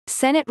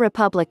Senate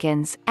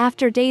Republicans,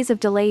 after days of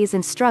delays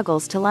and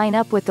struggles to line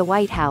up with the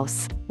White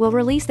House, will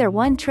release their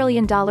 $1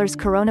 trillion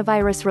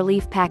coronavirus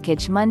relief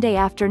package Monday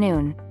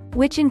afternoon,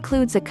 which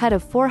includes a cut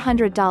of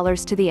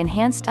 $400 to the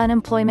enhanced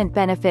unemployment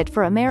benefit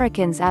for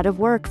Americans out of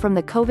work from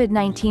the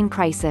COVID-19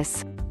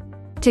 crisis.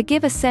 To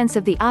give a sense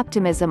of the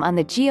optimism on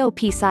the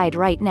GOP side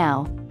right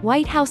now,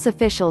 White House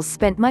officials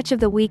spent much of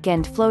the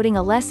weekend floating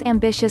a less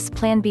ambitious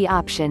Plan B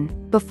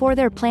option, before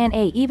their Plan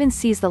A even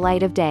sees the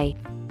light of day.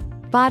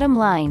 Bottom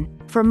line,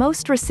 for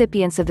most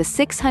recipients of the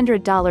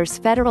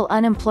 $600 federal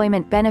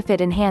unemployment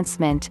benefit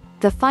enhancement,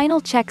 the final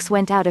checks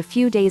went out a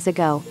few days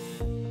ago.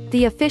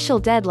 The official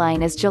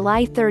deadline is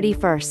July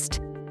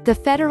 31st. The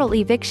federal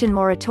eviction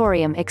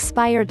moratorium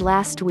expired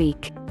last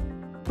week.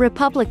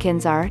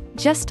 Republicans are,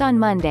 just on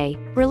Monday,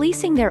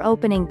 releasing their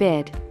opening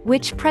bid,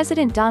 which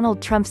President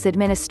Donald Trump's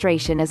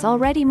administration is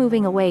already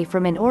moving away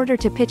from in order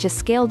to pitch a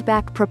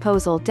scaled-back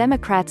proposal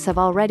Democrats have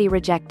already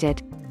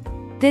rejected.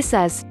 This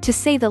is, to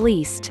say the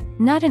least,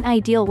 not an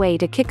ideal way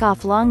to kick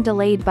off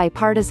long-delayed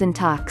bipartisan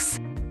talks.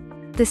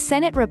 The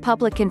Senate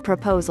Republican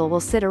proposal will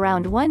sit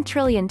around $1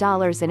 trillion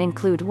and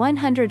include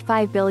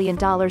 $105 billion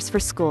for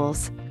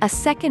schools, a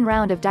second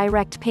round of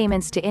direct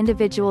payments to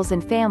individuals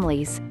and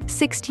families,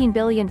 $16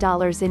 billion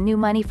in new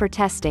money for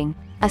testing,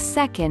 a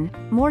second,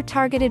 more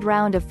targeted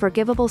round of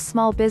forgivable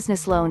small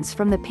business loans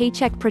from the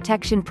Paycheck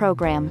Protection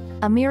Program,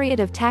 a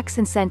myriad of tax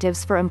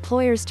incentives for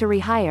employers to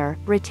rehire,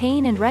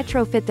 retain and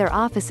retrofit their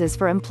offices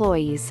for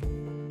employees.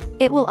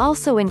 It will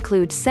also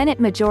include Senate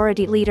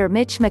Majority Leader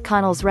Mitch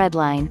McConnell's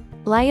redline,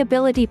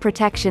 liability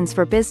protections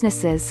for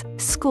businesses,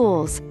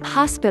 schools,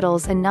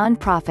 hospitals and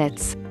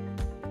nonprofits.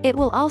 It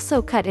will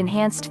also cut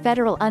enhanced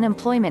federal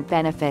unemployment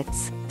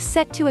benefits,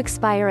 set to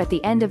expire at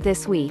the end of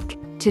this week,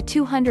 to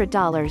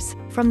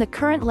 $200, from the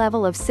current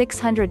level of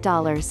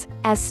 $600,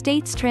 as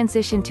states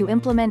transition to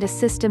implement a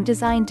system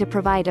designed to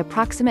provide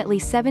approximately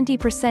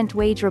 70%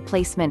 wage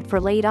replacement for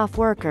laid-off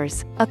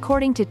workers,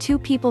 according to two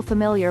people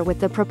familiar with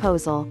the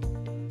proposal.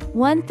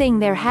 One thing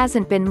there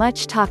hasn't been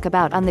much talk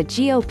about on the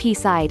GOP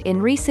side in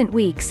recent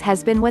weeks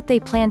has been what they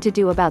plan to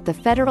do about the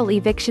federal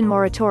eviction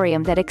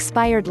moratorium that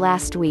expired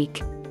last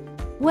week.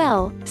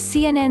 Well,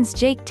 CNN's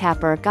Jake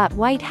Tapper got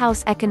White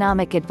House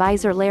economic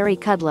advisor Larry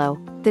Kudlow,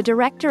 the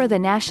director of the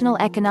National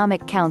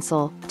Economic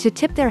Council, to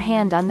tip their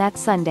hand on that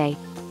Sunday.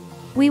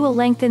 "We will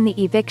lengthen the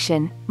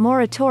eviction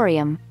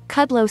moratorium,"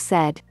 Kudlow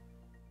said.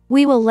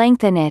 "We will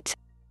lengthen it."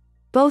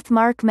 Both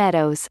Mark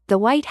Meadows, the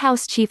White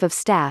House Chief of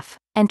Staff,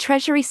 and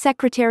Treasury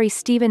Secretary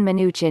Steven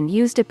Mnuchin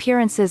used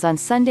appearances on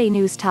Sunday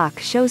news talk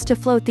shows to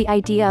float the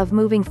idea of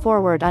moving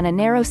forward on a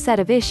narrow set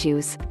of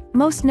issues,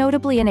 most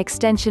notably an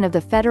extension of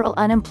the federal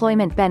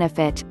unemployment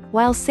benefit,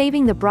 while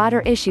saving the broader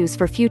issues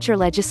for future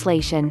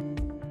legislation.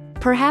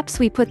 "Perhaps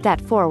we put that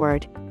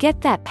forward,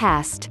 get that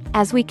passed,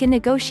 as we can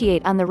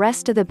negotiate on the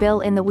rest of the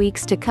bill in the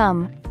weeks to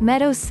come,"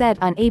 Meadows said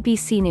on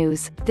ABC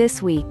News,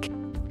 this week.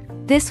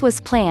 This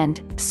was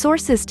planned,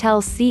 sources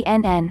tell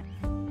CNN.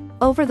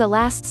 Over the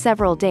last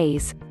several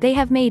days, they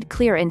have made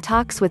clear in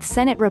talks with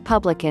Senate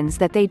Republicans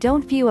that they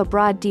don't view a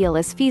broad deal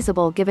as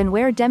feasible given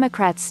where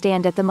Democrats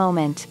stand at the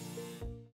moment.